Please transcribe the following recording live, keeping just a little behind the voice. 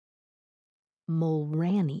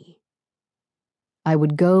Mulranny. I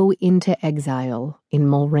would go into exile in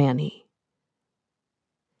Mulranny.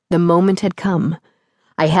 The moment had come.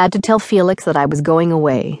 I had to tell Felix that I was going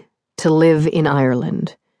away, to live in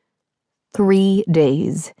Ireland. 3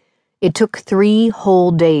 days. It took 3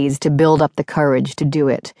 whole days to build up the courage to do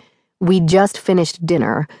it. We'd just finished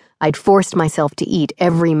dinner. I'd forced myself to eat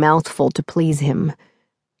every mouthful to please him.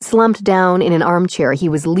 Slumped down in an armchair, he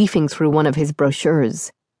was leafing through one of his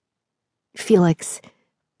brochures. "Felix,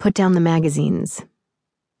 put down the magazines."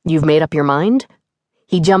 "You've made up your mind?"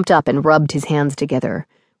 He jumped up and rubbed his hands together.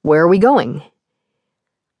 "Where are we going?"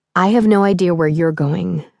 "I have no idea where you're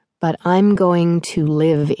going, but I'm going to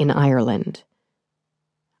live in Ireland."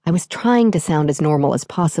 I was trying to sound as normal as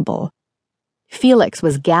possible. Felix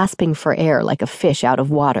was gasping for air like a fish out of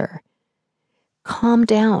water. "Calm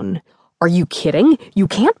down. Are you kidding? You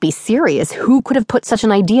can't be serious. Who could have put such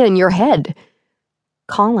an idea in your head?"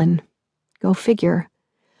 "Colin. Go figure."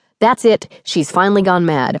 "That's it. She's finally gone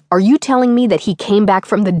mad. Are you telling me that he came back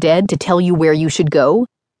from the dead to tell you where you should go?"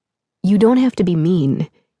 "You don't have to be mean.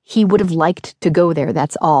 He would have liked to go there,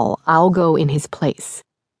 that's all. I'll go in his place."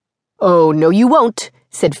 "Oh, no, you won't,"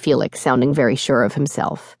 said Felix, sounding very sure of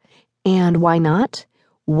himself. "And why not?"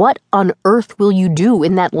 "What on earth will you do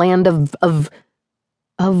in that land of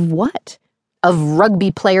what?" "Of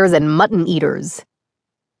rugby players and mutton eaters."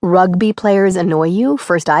 "Rugby players annoy you?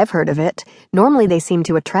 First I've heard of it. Normally they seem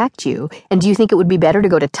to attract you. And do you think it would be better to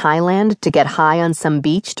go to Thailand to get high on some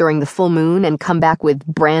beach during the full moon and come back with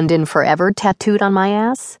Brandon Forever tattooed on my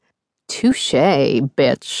ass?" "Touché,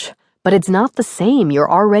 bitch. But it's not the same.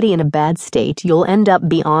 You're already in a bad state. You'll end up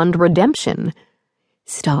beyond redemption."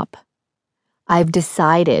 "Stop. I've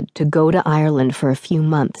decided to go to Ireland for a few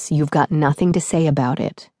months. You've got nothing to say about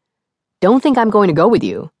it." "Don't think I'm going to go with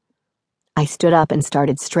you." I stood up and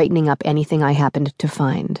started straightening up anything I happened to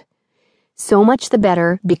find. "So much the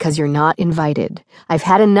better, because you're not invited. I've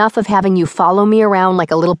had enough of having you follow me around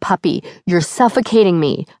like a little puppy. You're suffocating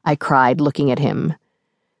me," I cried, looking at him.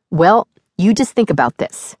 "Well, you just think about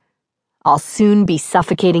this. I'll soon be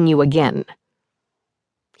suffocating you again."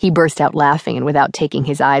 He burst out laughing and without taking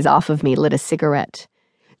his eyes off of me lit a cigarette.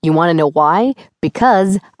 "You want to know why?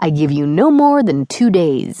 Because I give you no more than 2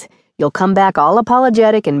 days. You'll come back all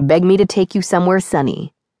apologetic and beg me to take you somewhere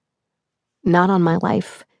sunny." "Not on my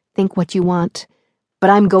life. Think what you want. But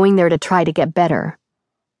I'm going there to try to get better."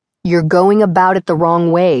 "You're going about it the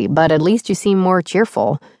wrong way, but at least you seem more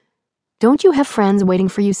cheerful. Don't you have friends waiting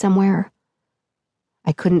for you somewhere?"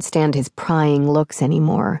 I couldn't stand his prying looks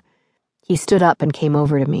anymore. He stood up and came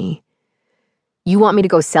over to me. "You want me to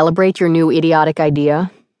go celebrate your new idiotic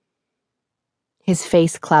idea?" His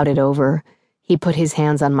face clouded over. He put his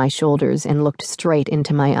hands on my shoulders and looked straight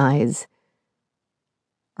into my eyes.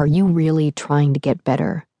 "Are you really trying to get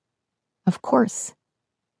better?" "Of course."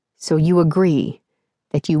 "So you agree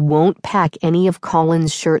that you won't pack any of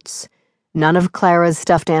Colin's shirts, none of Clara's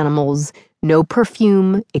stuffed animals, no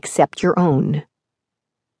perfume except your own?"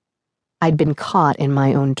 I'd been caught in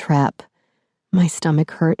my own trap. My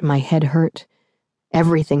stomach hurt, my head hurt.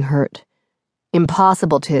 Everything hurt.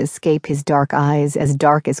 Impossible to escape his dark eyes, as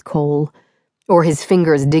dark as coal, or his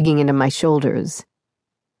fingers digging into my shoulders.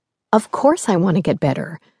 "Of course I want to get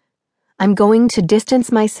better. I'm going to distance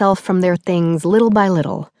myself from their things little by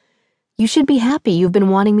little. You should be happy you've been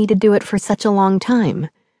wanting me to do it for such a long time."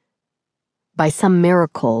 By some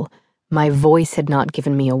miracle, my voice had not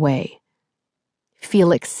given me away.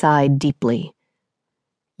 Felix sighed deeply.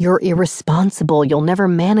 "You're irresponsible. You'll never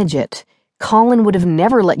manage it. Colin would have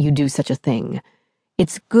never let you do such a thing.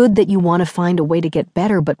 It's good that you want to find a way to get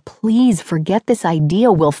better, but please forget this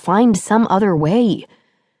idea. We'll find some other way.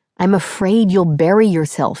 I'm afraid you'll bury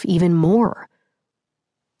yourself even more."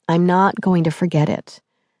 "I'm not going to forget it."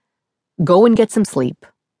 "Go and get some sleep.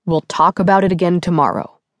 We'll talk about it again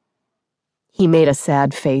tomorrow." He made a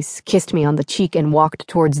sad face, kissed me on the cheek, and walked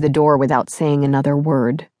towards the door without saying another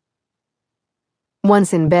word.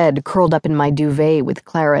 Once in bed, curled up in my duvet with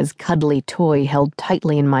Clara's cuddly toy held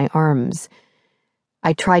tightly in my arms,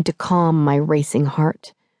 I tried to calm my racing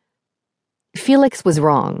heart. Felix was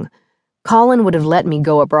wrong. Colin would have let me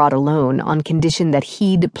go abroad alone on condition that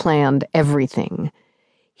he'd planned everything.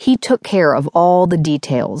 He took care of all the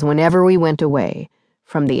details whenever we went away,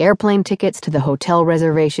 from the airplane tickets to the hotel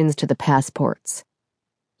reservations to the passports.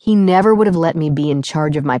 He never would have let me be in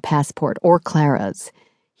charge of my passport or Clara's.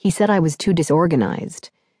 He said I was too disorganized.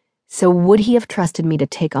 So would he have trusted me to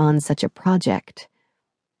take on such a project?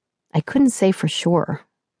 I couldn't say for sure,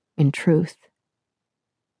 in truth.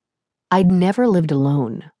 I'd never lived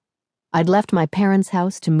alone. I'd left my parents'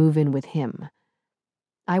 house to move in with him.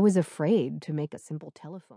 I was afraid to make a simple telephone